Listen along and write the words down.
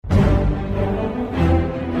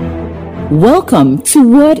Welcome to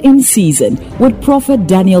Word in Season with Prophet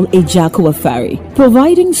Daniel Ejako Afari,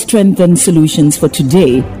 providing strength and solutions for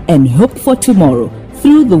today and hope for tomorrow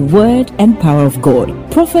through the Word and power of God.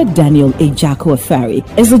 Prophet Daniel Ejako Afari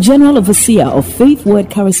is the General Overseer of Faith Word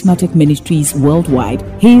Charismatic Ministries worldwide.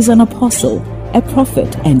 He is an apostle, a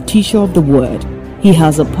prophet, and teacher of the Word. He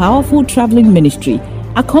has a powerful traveling ministry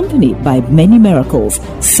accompanied by many miracles,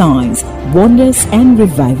 signs, wonders, and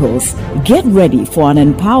revivals. Get ready for an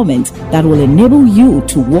empowerment that will enable you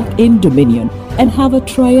to walk in dominion and have a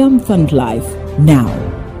triumphant life. Now,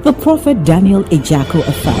 the Prophet Daniel Ejako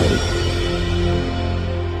Afari.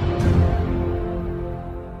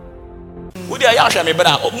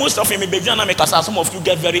 Most of you, some of you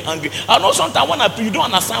get very angry. I know sometimes when you don't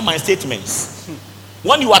understand my statements.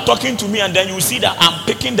 When you are talking to me and then you see that I'm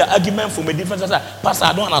picking the argument from a different side, Pastor,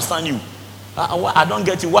 I don't understand you. I don't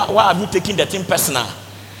get you. Why have you taken the thing personal?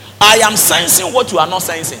 I am sensing what you are not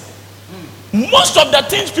sensing. Most of the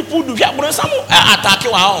things people do here, attack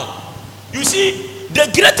you. You see, the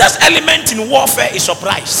greatest element in warfare is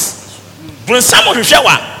surprise. He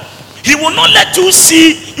will not let you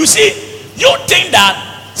see. You see, you think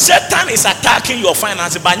that Satan is attacking your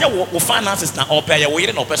finances, but your finances not open. You're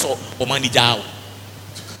waiting on person or money down.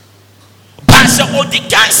 So the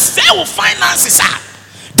guy sell finances are.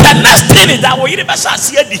 The next thing is that we never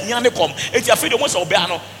see the Hiane come. It's your freedom of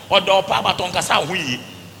Obeano or the Papa Tonkasa. And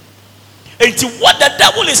what the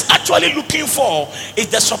devil is actually looking for is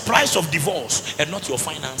the surprise of divorce and not your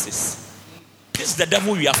finances. This is the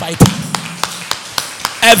devil we are fighting.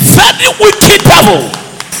 A very wicked devil.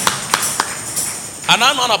 And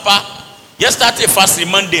I'm on a pa. Yesterday, fasting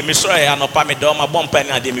Monday, I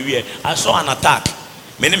saw an attack.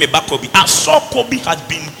 I saw Kobe has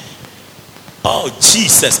been, oh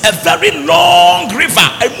Jesus, a very long river,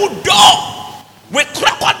 a mudo with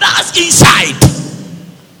crocodiles inside,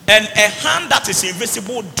 and a hand that is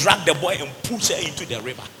invisible dragged the boy and pushed her into the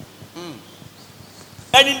river.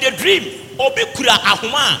 And in the dream, Obi Kura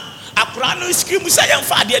Ahuma, Akurano scream, and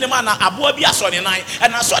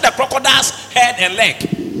I saw the crocodile's head and leg.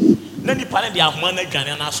 Then he parted the Ahuma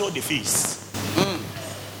and I saw the face.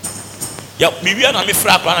 I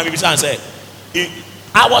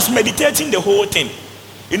was meditating the whole thing.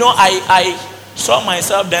 You know, I saw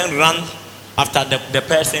myself then run after the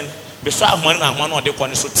person. Beside one and one of the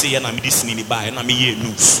corners of tea and I'm listening by and I'm here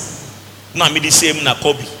news. Now I'm the same na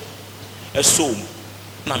Kobe. A soul.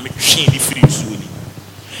 Now I'm shady free soon.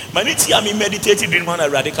 Maniti, I'm meditating in one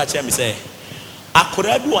of radical me say, I could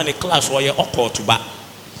have on a class or your okko to back.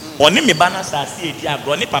 Or name me banners as see it,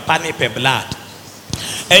 Ronnie Papa ne blood.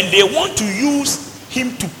 And they want to use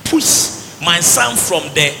him to push my son from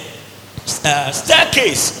the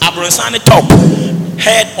staircase, Abronsani top,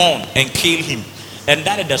 head on, and kill him. And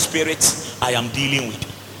that is the spirit I am dealing with.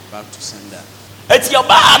 About to send that. It's your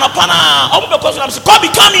bar, because I'm saying, Kobe,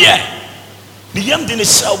 come here. The young didn't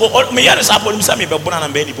say, me here is happening. Me be born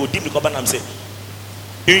and be deep. I'm saying,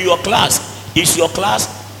 in your class, is your class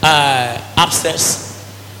upstairs?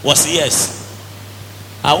 Was yes.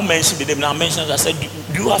 I will mention the name. Now I said,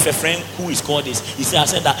 do you have a friend who is called this? He said, I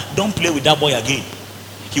said that don't play with that boy again.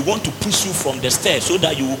 He want to push you from the stairs so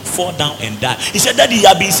that you will fall down and die. He said that he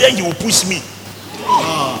had been saying he will push me.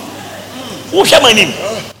 Who share my name?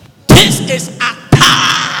 This is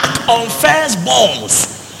attack on firstborns.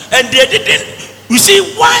 And they didn't. You see,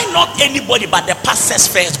 why not anybody but the pastor's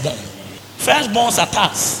firstborn? Firstborns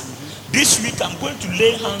attacks. This week I'm going to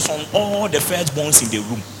lay hands on all the firstborns in the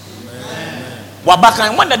room. When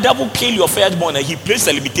the devil kill your firstborn, he places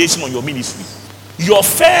a limitation on your ministry. Your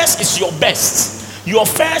first is your best. Your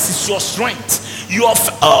first is your strength.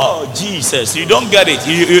 Oh Jesus, you don't get it.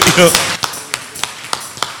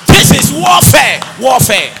 This is warfare.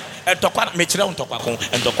 Warfare. I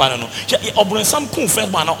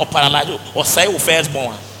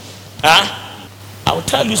will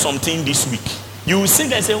tell you something this week. You will sit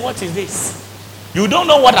there and say, what is this? You don't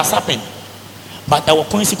know what has happened. But there were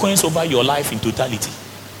consequences over your life in totality.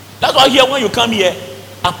 That's why here when you come here,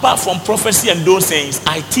 apart from prophecy and those things,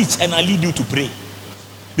 I teach and I lead you to pray.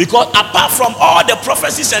 Because apart from all the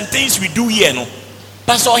prophecies and things we do here, no,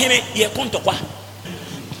 Pastor Hine,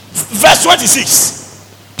 verse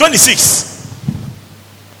 26.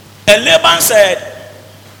 And Laban said,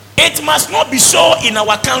 it must not be so in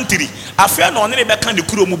our country. I fear no one ever can the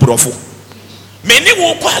Kuromu Brofo. Many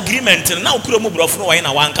will agreement and now Kuromu Brofo in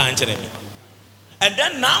our country. And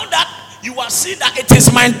then now that you are seeing that it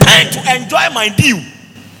is my time to enjoy my deal,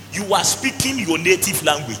 you are speaking your native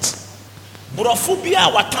language. Today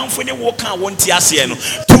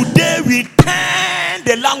we turn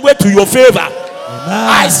the language to your favor.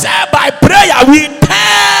 I said by prayer we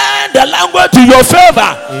turn the language to your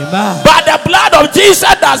favor. Amen. But the blood of Jesus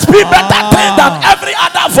that speaks better things than every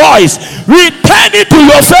other voice, we turn it to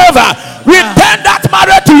your favor. We turn that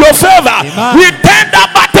marriage to your favor. Amen. We turn that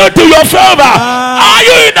battle to your favor. Are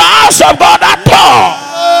you in the house of God at all?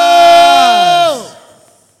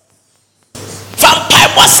 Vampire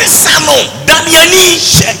was a son of Daniel.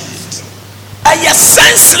 Yes,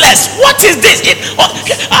 senseless. What is this?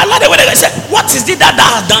 I like the way they said, what is it that thou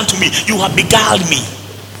hast done to me? You have beguiled me.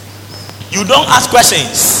 You don't ask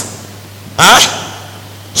questions.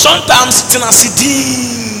 Sometimes it's in a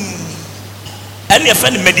sitting and you're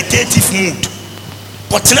in a meditative mood.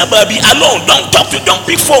 But never be alone. Don't talk to, don't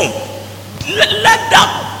pick phone. Let that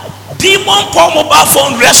demon call mobile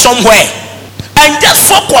phone rest somewhere and just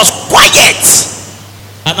focus, quiet.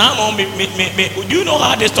 And I know do you know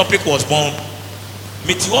how this topic was born?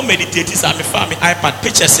 Me too meditators and me family iPad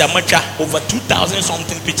pictures over 2,000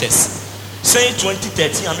 something pictures. Say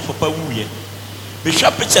 2013 and me papa wuye. Me share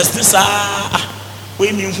pictures this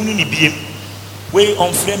we me hunu ni biem. We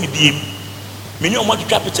on frame me biem. Me ni omo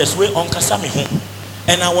twa pictures we on kasa me ho.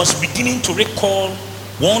 And I was beginning to recall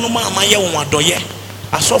one man amaye won adoye.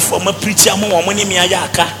 Asofo ma preach am won ni me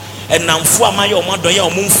ayaka. And namfo amaye won adoye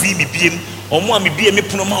omo mfiri me biem. I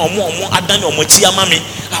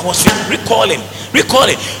was recalling.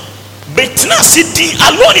 But now sitting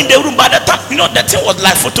alone in the room by the time, you know, that thing was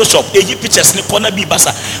like Photoshop. Pictures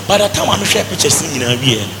by the time I'm sharing pictures in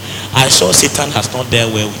I saw Satan has not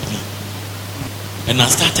dealt well with me. And I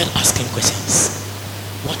started asking questions.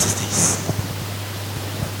 What is this?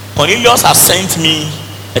 Cornelius has sent me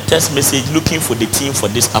a text message looking for the team for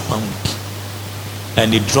this upper week.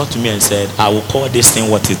 And he dropped to me and said, I will call this thing,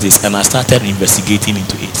 what is this? And I started investigating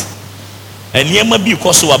into it. And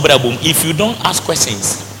if you don't ask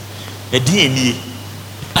questions,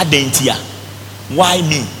 why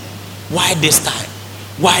me? Why this time?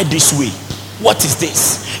 Why this way? What is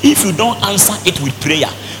this? If you don't answer it with prayer,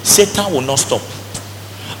 Satan will not stop.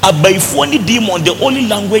 But if only demon, the only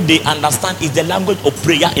language they understand is the language of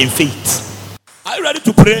prayer and faith. Are you ready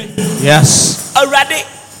to pray? Yes. Are you ready?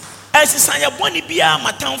 As I want to be a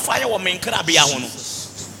town fire or main crabia one.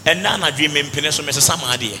 And now I dream in Peneso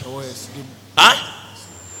Messasamadi.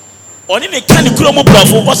 Only the kind of chromo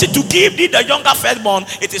prophet was it to give the younger firstborn.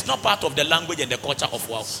 It is not part of the language and the culture of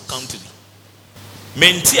our country.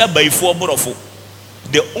 Mentia by four borofo.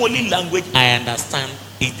 The only language I understand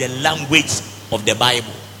is the language of the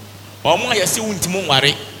Bible. Omo ya si wuntimu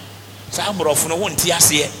ware. Sa borofo no wonti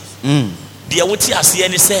ase. Dia woti ase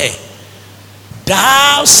ni say,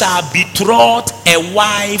 thou shalt betroth a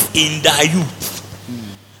wife in thy youth,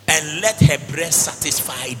 and let her breast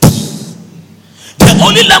satisfy thee. The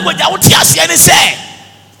only language I would hear is say,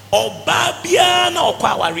 Obabiana or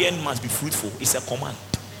Kwarian must be fruitful. It's a command.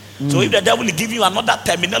 So if the devil will give you another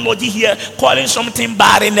terminology here, calling something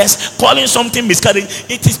barrenness, calling something miscarriage,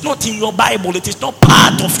 it is not in your Bible. It is not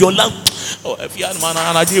part of your language. Oh, if you are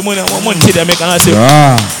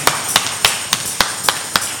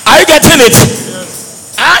are you getting it?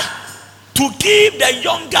 Yes. To give the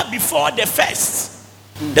younger before the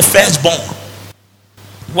firstborn.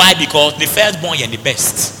 Why? Because the firstborn is the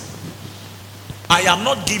best. I am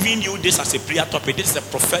not giving you this as a prayer topic. This is a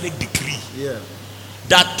prophetic decree. Yeah.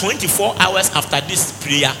 That 24 hours after this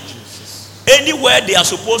prayer, anywhere they are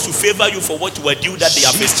supposed to favor you for what you were due, that they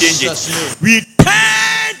have exchanged it. We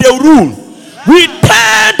turn the rule. We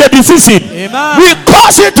turn the decision. Amen. We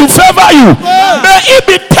cause it to favor you. Amen. May it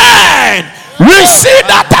be turned. Receive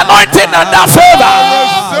that anointing and that favor.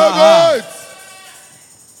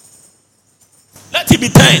 Let it be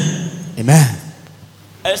turned. Amen.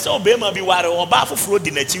 And so Bema be water or bath of road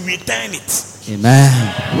in it. We turn it. Amen.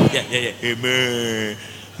 Yeah. Amen.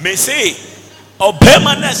 May say, or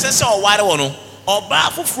Bema necessary or water or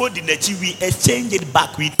bath of road in it. We exchange it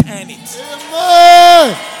back. We turn it.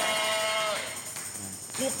 Amen.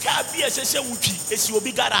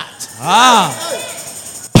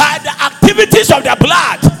 By the activities of the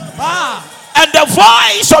blood and the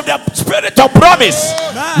voice of the spirit of promise,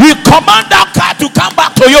 we command that car to come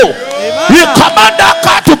back to you. We command that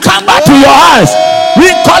car to come back to your house.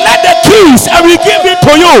 We collect the keys and we give it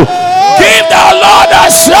to you. Give the Lord a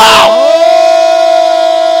shout.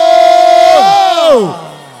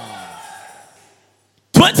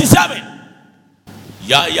 27.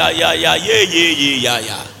 Yeah.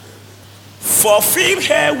 Fulfill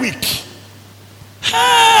her week.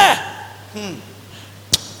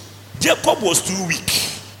 Jacob was too weak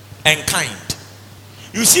and kind.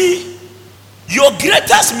 You see, your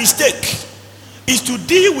greatest mistake is to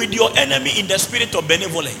deal with your enemy in the spirit of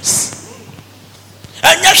benevolence.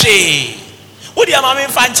 And yes, with your man in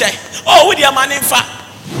Fanche, oh, with your man in Fa,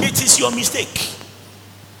 It is your mistake.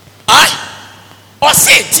 Or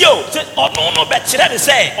say, Tio, or no, but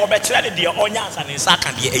say, or better the onions and his sack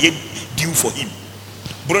and the due for him.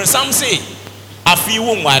 But some say, a few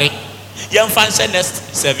won't worry. Young fancy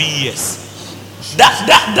next 7 years.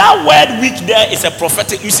 That word week there is a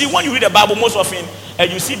prophetic. You see, when you read the Bible most often,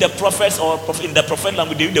 and you see the prophets or in the prophet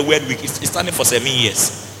language, they use the word week. It's standing for 7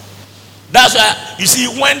 years. That's why you see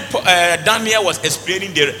when Daniel was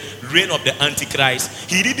explaining the reign of the Antichrist,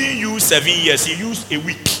 he didn't use 7 years. He used a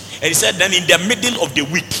week, and he said then in the middle of the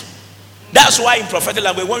week. That's why in prophetic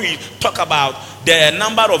language, when we talk about the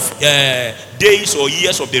number of days or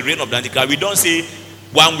years of the reign of the Antichrist, we don't say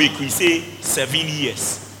 1 week. We say 7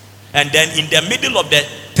 years. And then in the middle of the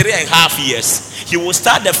 3.5 years, he will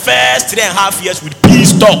start the first 3.5 years with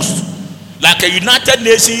peace talks, like a United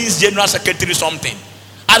Nations General Secretary something,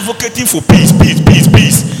 advocating for peace.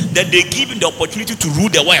 Then they give him the opportunity to rule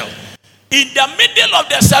the world. In the middle of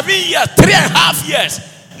the 7 years, 3.5 years,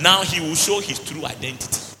 now he will show his true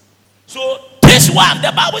identity. So this one,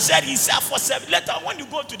 the Bible said he served for 7. Later, when you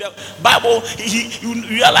go to the Bible, you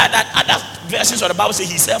realize that other versions of the Bible say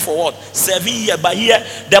he served for what? 7 years. But here,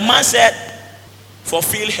 the man said,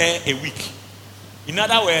 fulfill her a week. In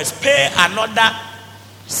other words, pay another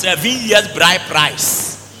 7 years bride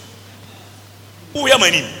price.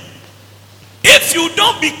 If you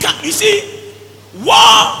don't become, you see,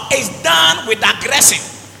 war is done with aggression.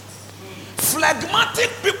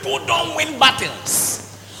 Phlegmatic people don't win battles.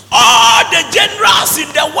 All the generals in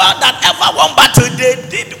the world that ever won battle, they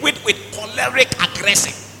did with choleric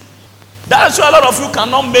aggression. That's why a lot of you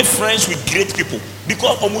cannot make friends with great people,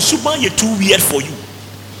 because Omusuban is too weird for you.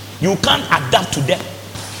 You can't adapt to them.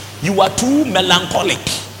 You are too melancholic,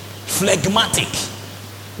 phlegmatic.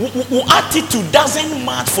 Your attitude doesn't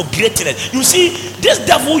match for greatness. You see, this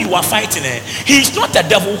devil you are fighting, he is not a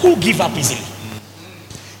devil who give up easily.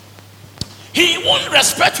 He won't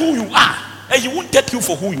respect who you are, and he won't take you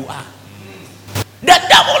for who you are. The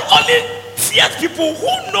devil only fears people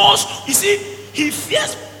who knows. You see, he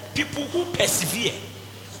fears people who persevere,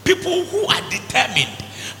 people who are determined,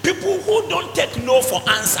 people who don't take no for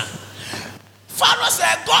answer. Pharaoh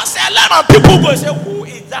said, God said, let our people go. Say, who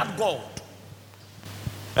is that God?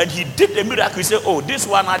 And he did the miracle. He said, oh, this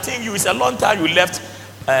one, I think you, it's a long time you left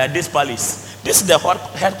this palace. This is the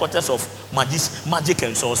headquarters of magic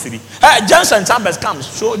and sorcery. Hey, Johnson Chambers, come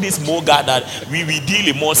show this more God that we deal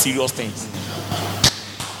in more serious things.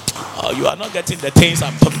 Oh, you are not getting the things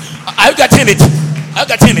I'm talking. Are you getting it? Are you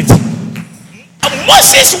getting it?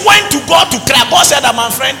 Moses went to God to cry. God said, my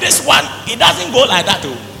friend, this one, it doesn't go like that.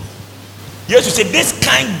 Oh. Yes, you say this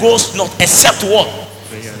kind goes not except what?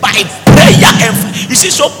 By prayer and you see,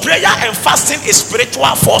 so prayer and fasting is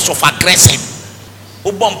spiritual force of aggression.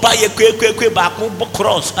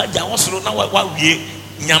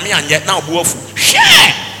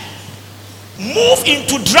 Share. Move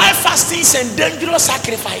into dry fastings and dangerous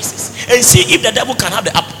sacrifices and see if the devil can have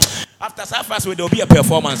the after sacrifice there will be a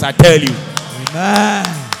performance, I tell you. Amen.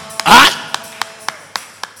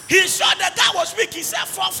 He saw that God was weak. He said,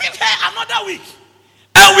 fulfill her another week,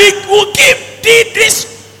 and we will give thee this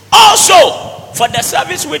also for the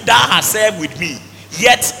service which thou hast served with me.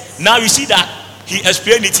 Yet now you see that he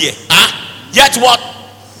explained it here. Yet what?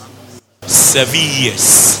 7 years.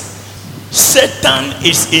 Satan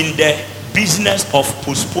is in the business of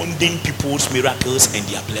postponing people's miracles and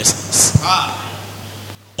their blessings.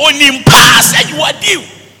 On him said you are due.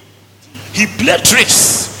 He played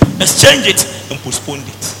tricks, exchanged it, and postponed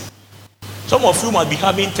it. Some of you might be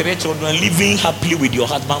having 3 children, living happily with your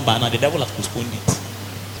husband, but now the devil has postponed it.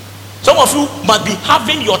 Some of you might be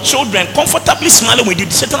having your children comfortably smiling with you.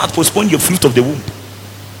 Satan has postponed your fruit of the womb.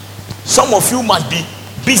 Some of you must be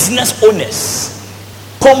business owners,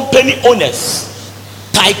 company owners,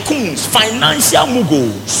 tycoons, financial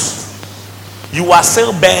moguls. You are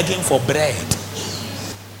still begging for bread.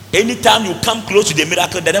 Anytime you come close to the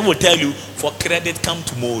miracle, the devil will tell you, for credit, come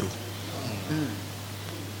tomorrow.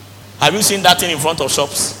 Have you seen that thing in front of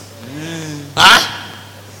shops?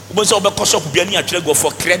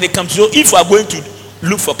 For credit, come. So if you are going to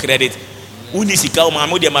look for credit, we need to come. I'm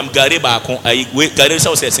going to gare 2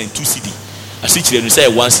 cedi. I see you say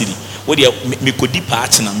 1 cedi. What do you me could deep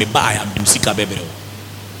patch and me buy and do sika bebe.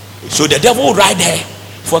 So the devil right there,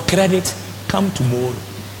 for credit, come tomorrow.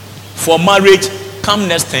 For marriage, come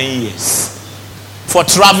next 10 years. For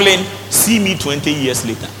traveling, see me 20 years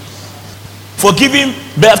later. For giving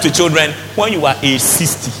birth to children when you are age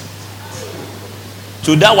 60.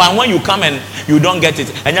 So that one, when you come and you don't get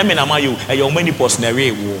it, and you many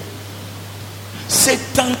personally war.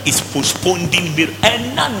 Satan is postponing me. I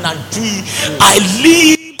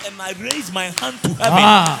live and I raise my hand to heaven.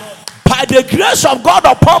 By the grace of God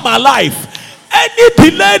upon my life, any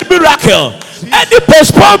delayed miracle, any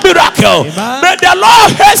postponed miracle, may the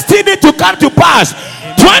Lord hasten it to come to pass.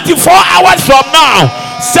 24 hours from now,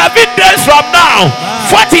 7 days from now,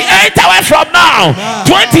 48 hours from now,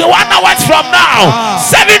 21 hours from now,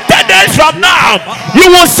 70 days from now,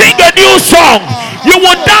 you will sing a new song. You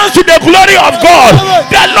will dance to the glory of God.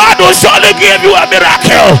 The Lord will surely give you a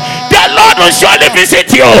miracle. The Lord will surely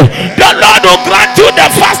visit you. The Lord will grant you the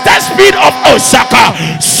fastest speed of Osaka.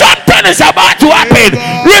 Something is about to happen.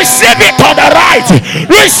 Receive it on the right.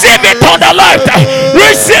 Receive it on the left.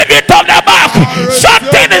 Receive it on the back.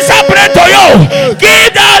 Something is happening to you.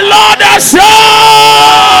 Give the Lord a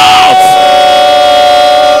shout.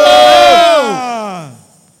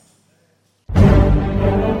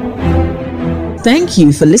 Thank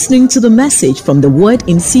you for listening to the message from the Word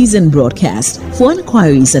in Season broadcast. For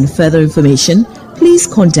inquiries and further information, please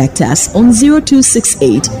contact us on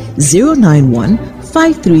 0268 091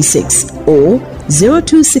 536 or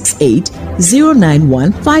 0268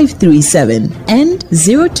 091 537 and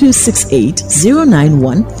 0268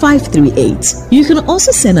 091 538. You can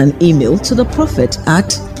also send an email to the prophet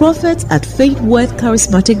at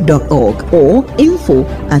faithwordcharismatic.org or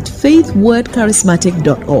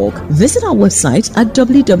info@faithwordcharismatic.org. Visit our website at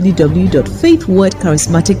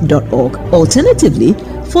www.faithwordcharismatic.org. Alternatively,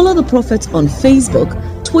 follow the prophet on Facebook,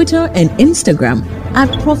 Twitter and Instagram at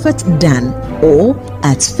Prophet Dan or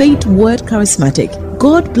at Faith Word Charismatic.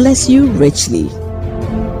 God bless you richly.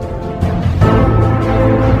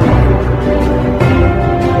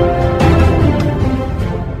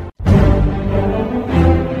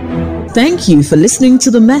 Thank you for listening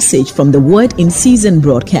to the message from the Word in Season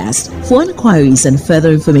broadcast. For inquiries and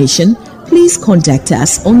further information, please contact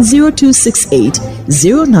us on 0268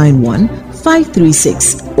 091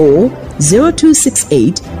 536 or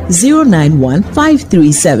 0268 091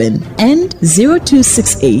 537 and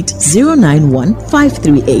 0268 091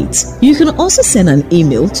 538. You can also send an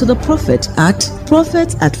email to the prophet at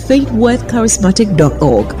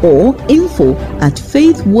faithwordcharismatic.org or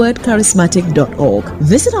info@faithwordcharismatic.org.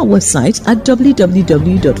 Visit our website at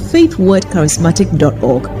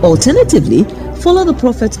www.faithwordcharismatic.org. Alternatively, follow the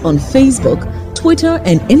prophet on Facebook, Twitter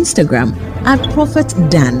and Instagram at Prophet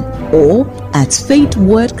Dan or at Faith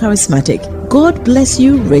Word Charismatic. God bless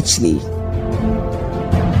you richly.